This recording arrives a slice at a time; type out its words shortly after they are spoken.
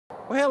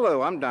Well,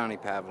 hello, I'm Donnie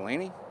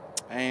Pavlini,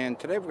 and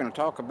today we're going to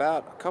talk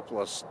about a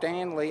couple of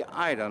Stanley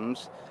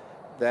items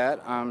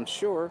that I'm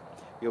sure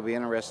you'll be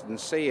interested in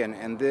seeing.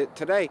 And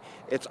today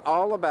it's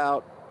all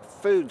about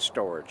food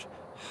storage,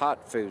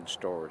 hot food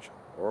storage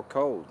or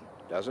cold,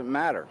 doesn't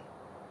matter.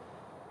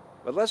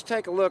 But let's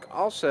take a look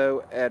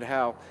also at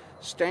how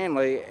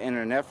Stanley, in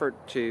an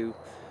effort to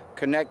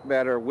connect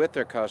better with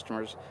their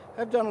customers,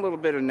 have done a little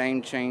bit of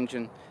name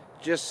changing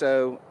just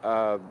so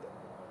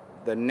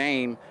the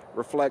name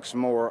reflects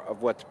more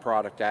of what the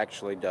product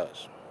actually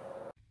does.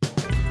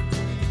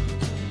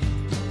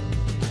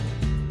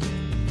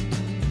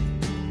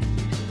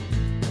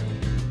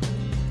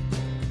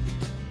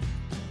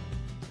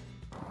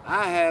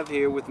 I have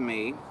here with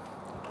me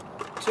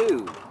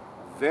two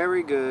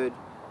very good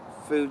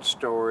food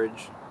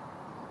storage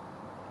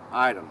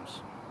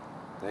items.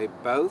 They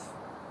both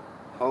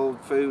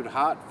hold food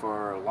hot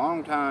for a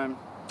long time,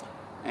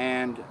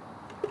 and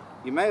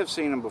you may have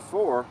seen them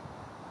before.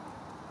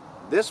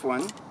 This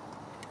one,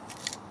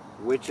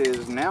 which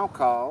is now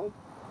called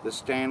the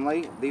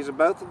Stanley, these are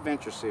both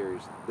Adventure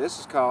series. This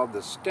is called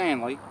the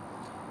Stanley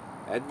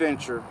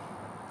Adventure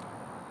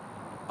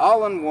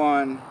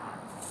All-in-One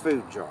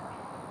Food Jar,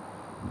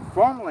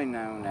 formerly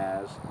known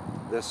as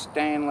the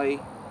Stanley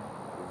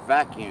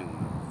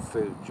Vacuum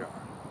Food Jar.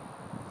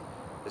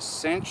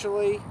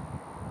 Essentially,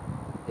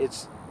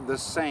 it's the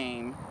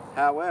same.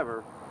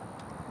 However,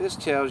 this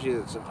tells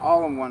you it's an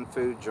all-in-one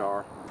food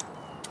jar.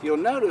 You'll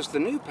notice the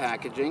new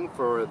packaging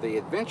for the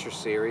Adventure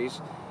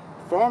series,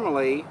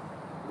 formerly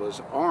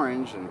was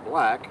orange and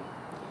black,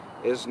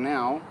 is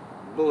now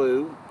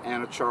blue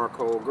and a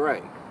charcoal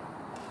gray.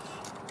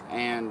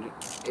 And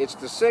it's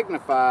to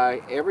signify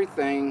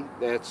everything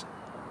that's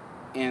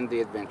in the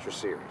Adventure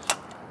series.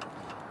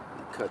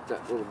 Cut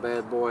that little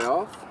bad boy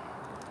off.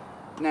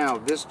 Now,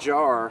 this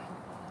jar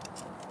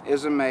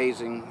is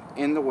amazing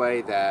in the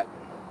way that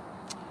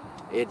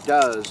it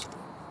does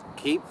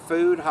keep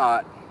food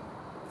hot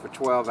for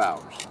 12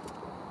 hours.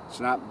 It's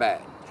not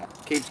bad.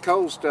 Keeps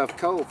cold stuff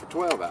cold for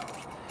 12 hours.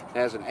 It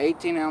has an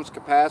 18-ounce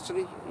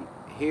capacity.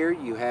 Here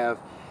you have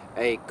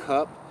a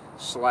cup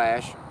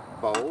slash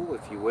bowl,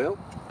 if you will.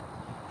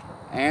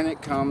 And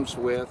it comes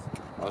with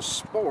a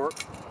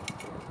spork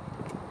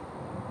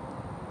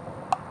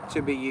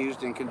to be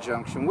used in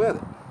conjunction with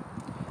it.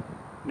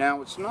 Now,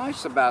 what's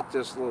nice about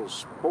this little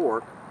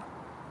spork,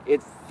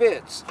 it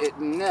fits, it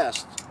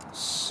nests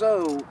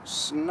so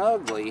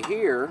snugly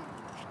here.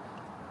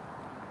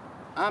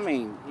 I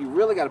mean, you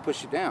really got to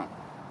push it down.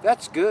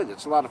 That's good.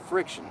 It's a lot of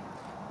friction.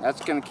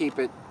 That's going to keep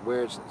it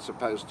where it's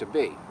supposed to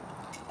be.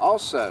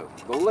 Also,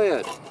 the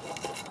lid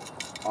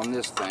on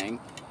this thing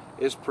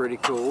is pretty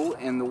cool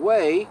in the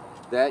way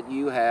that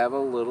you have a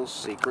little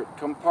secret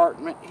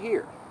compartment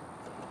here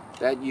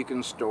that you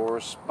can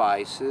store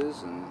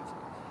spices and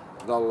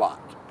the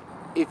lot.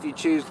 If you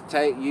choose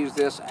to use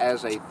this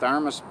as a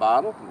thermos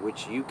bottle,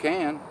 which you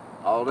can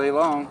all day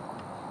long,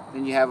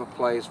 then you have a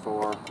place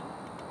for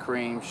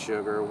cream,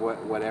 sugar,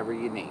 whatever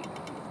you need.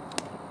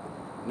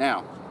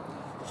 Now,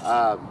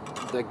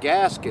 the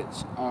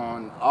gaskets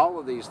on all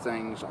of these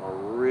things are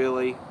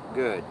really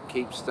good.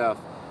 Keep stuff,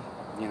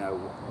 you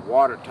know,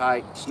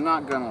 watertight. It's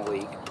not going to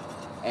leak.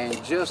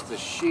 And just the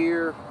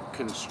sheer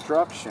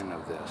construction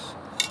of this,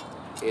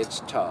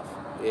 it's tough.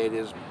 It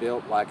is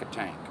built like a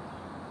tank.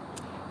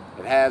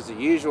 It has the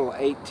usual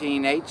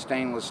 18/8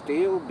 stainless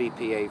steel,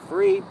 BPA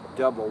free,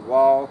 double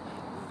wall,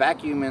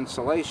 vacuum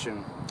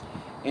insulation.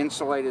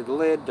 Insulated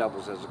lid,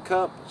 doubles as a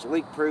cup. It's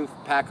leak-proof,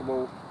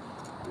 packable,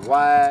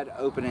 wide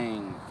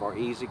opening for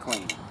easy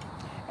cleaning.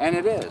 And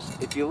it is.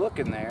 If you look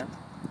in there,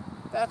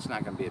 that's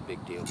not going to be a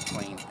big deal to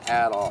clean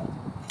at all.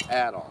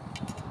 At all.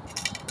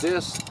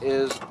 This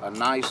is a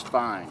nice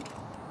find.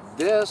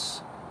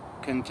 This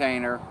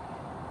container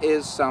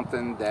is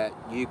something that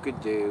you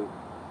could do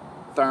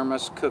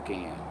thermos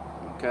cooking in.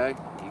 Okay?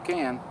 You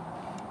can.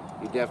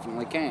 You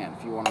definitely can.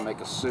 If you want to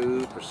make a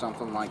soup or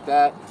something like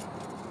that,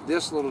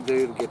 this little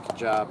dude will get the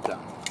job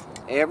done.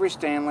 Every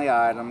Stanley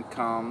item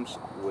comes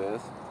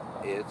with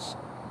its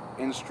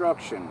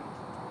instruction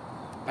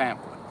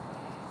pamphlet.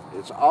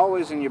 It's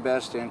always in your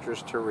best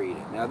interest to read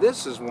it. Now,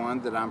 this is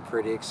one that I'm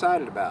pretty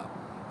excited about.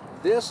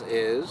 This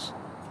is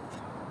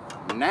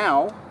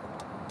now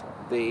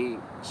the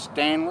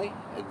Stanley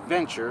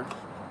Adventure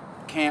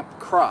Camp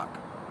Crock.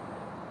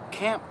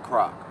 Camp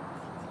Crock.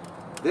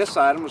 This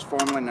item was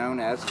formerly known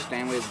as the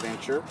Stanley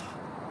Adventure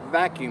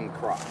Vacuum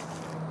Crock.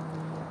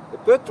 They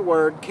put the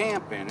word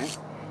camp in it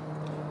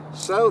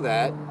so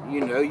that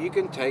you know you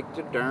can take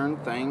the darn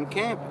thing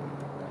camping.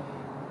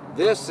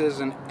 This is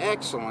an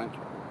excellent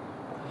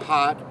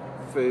hot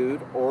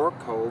food or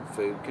cold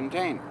food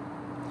container.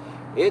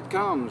 It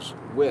comes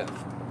with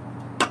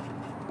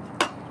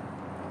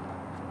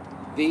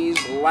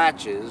these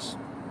latches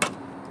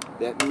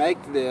that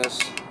make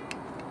this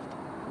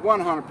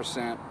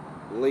 100%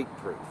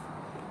 leak-proof.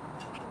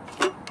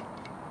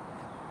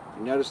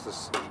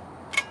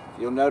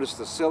 You'll notice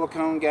the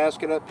silicone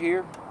gasket up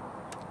here.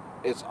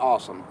 It's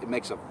awesome. It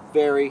makes a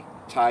very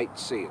tight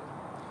seal.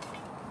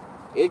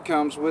 It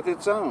comes with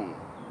its own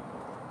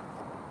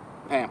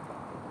pamphlet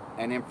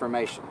and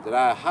information that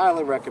I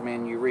highly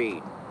recommend you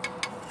read.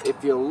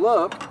 If you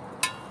look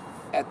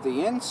at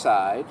the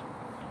inside,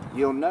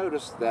 you'll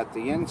notice that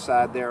the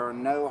inside there are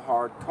no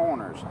hard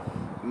corners,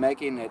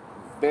 making it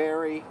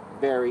very,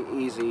 very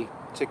easy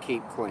to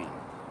keep clean.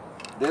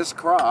 This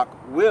crock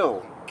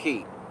will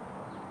keep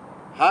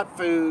hot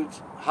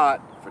foods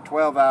hot for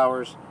 12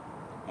 hours,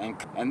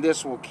 and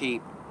this will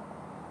keep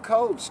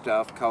cold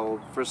stuff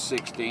cold for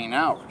 16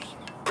 hours.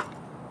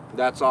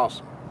 That's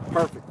awesome.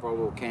 Perfect for a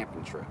little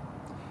camping trip.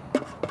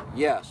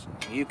 Yes,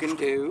 you can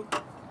do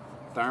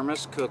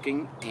thermos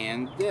cooking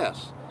in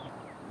this.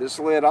 This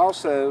lid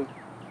also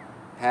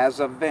has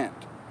a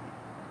vent.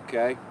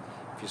 Okay?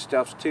 If your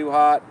stuff's too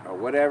hot or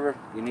whatever,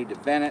 you need to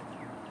vent it.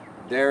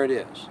 There it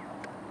is.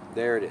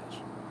 There it is.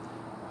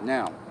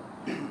 Now,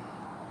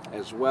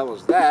 as well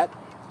as that,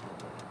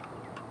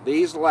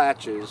 these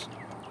latches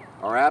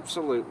are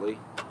absolutely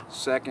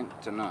second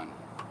to none.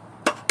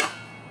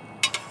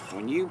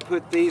 When you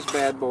put these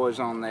bad boys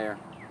on there,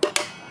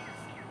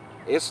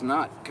 it's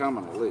not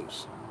coming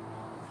loose,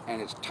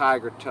 and it's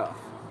tiger tough.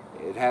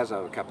 It has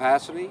a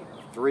capacity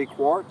of 3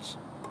 quarts,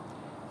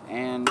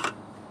 and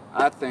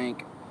I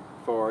think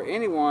for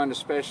anyone,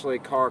 especially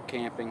car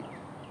camping,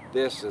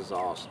 this is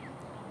awesome.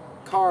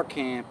 Car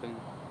camping,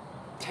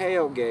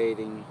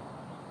 tailgating,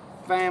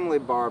 family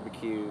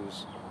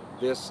barbecues,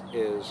 this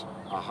is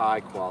a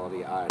high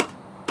quality item.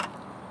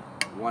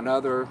 One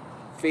other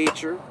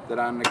feature that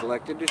I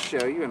neglected to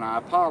show you, and I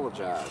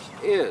apologize,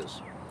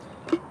 is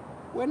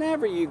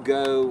whenever you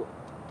go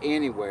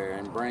anywhere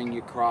and bring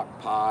your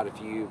crock pot,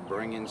 if you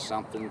bring in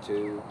something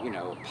to, you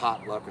know, a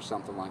potluck or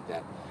something like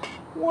that,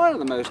 one of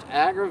the most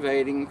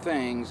aggravating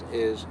things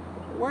is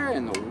where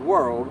in the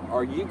world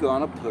are you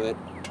going to put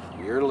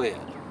your lid?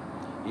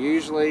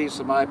 Usually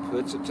somebody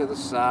puts it to the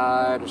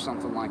side or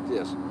something like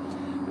this.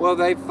 Well,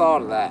 they've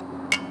thought of that,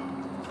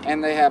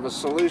 and they have a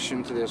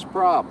solution to this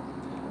problem.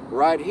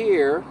 Right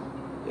here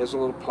is a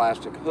little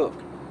plastic hook.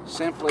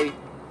 Simply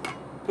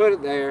put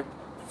it there,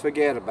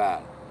 forget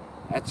about it.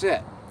 That's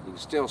it. You can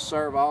still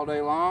serve all day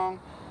long,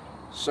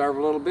 serve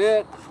a little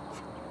bit,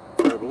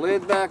 put the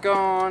lid back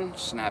on,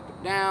 snap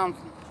it down,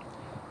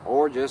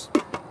 or just,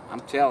 I'm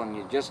telling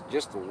you,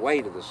 just the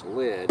weight of this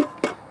lid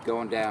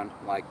going down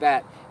like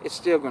that, it's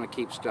still going to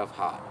keep stuff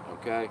hot,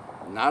 okay?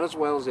 Not as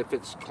well as if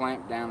it's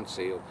clamped down and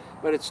sealed,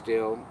 but it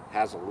still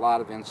has a lot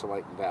of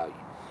insulating value.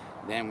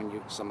 Then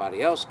when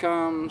somebody else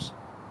comes,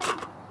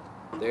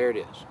 there it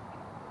is.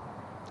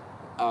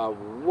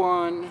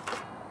 One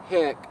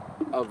heck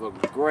of a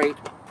great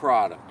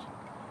product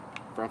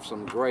from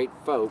some great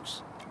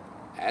folks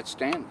at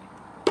Stanley.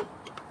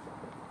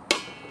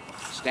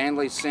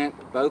 Stanley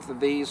sent both of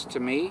these to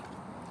me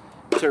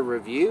to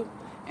review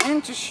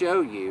and to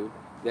show you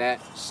that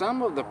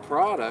some of the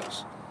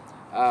products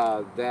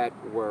that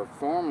were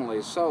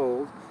formerly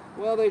sold,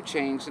 well, they've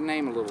changed the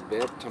name a little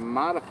bit to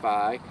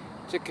modify,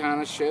 to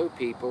kind of show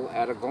people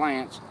at a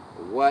glance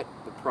what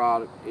the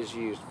product is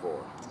used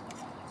for.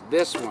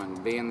 This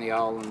one being the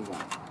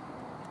all-in-one,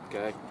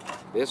 okay?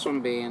 This one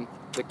being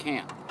the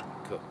camp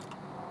cook.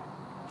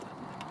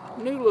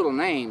 New little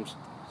names,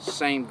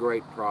 same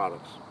great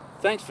products.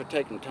 Thanks for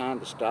taking time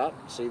to stop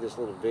and see this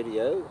little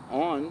video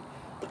on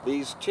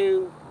these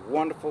 2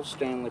 wonderful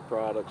Stanley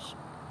products.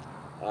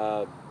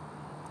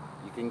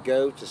 You can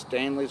go to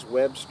Stanley's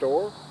web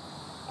store.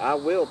 I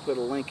will put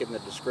a link in the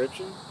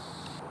description.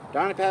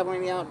 Donnie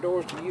Pavlini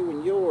Outdoors to you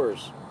and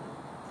yours.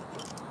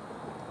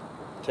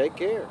 Take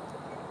care.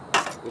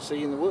 We'll see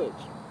you in the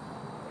woods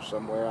or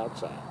somewhere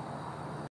outside.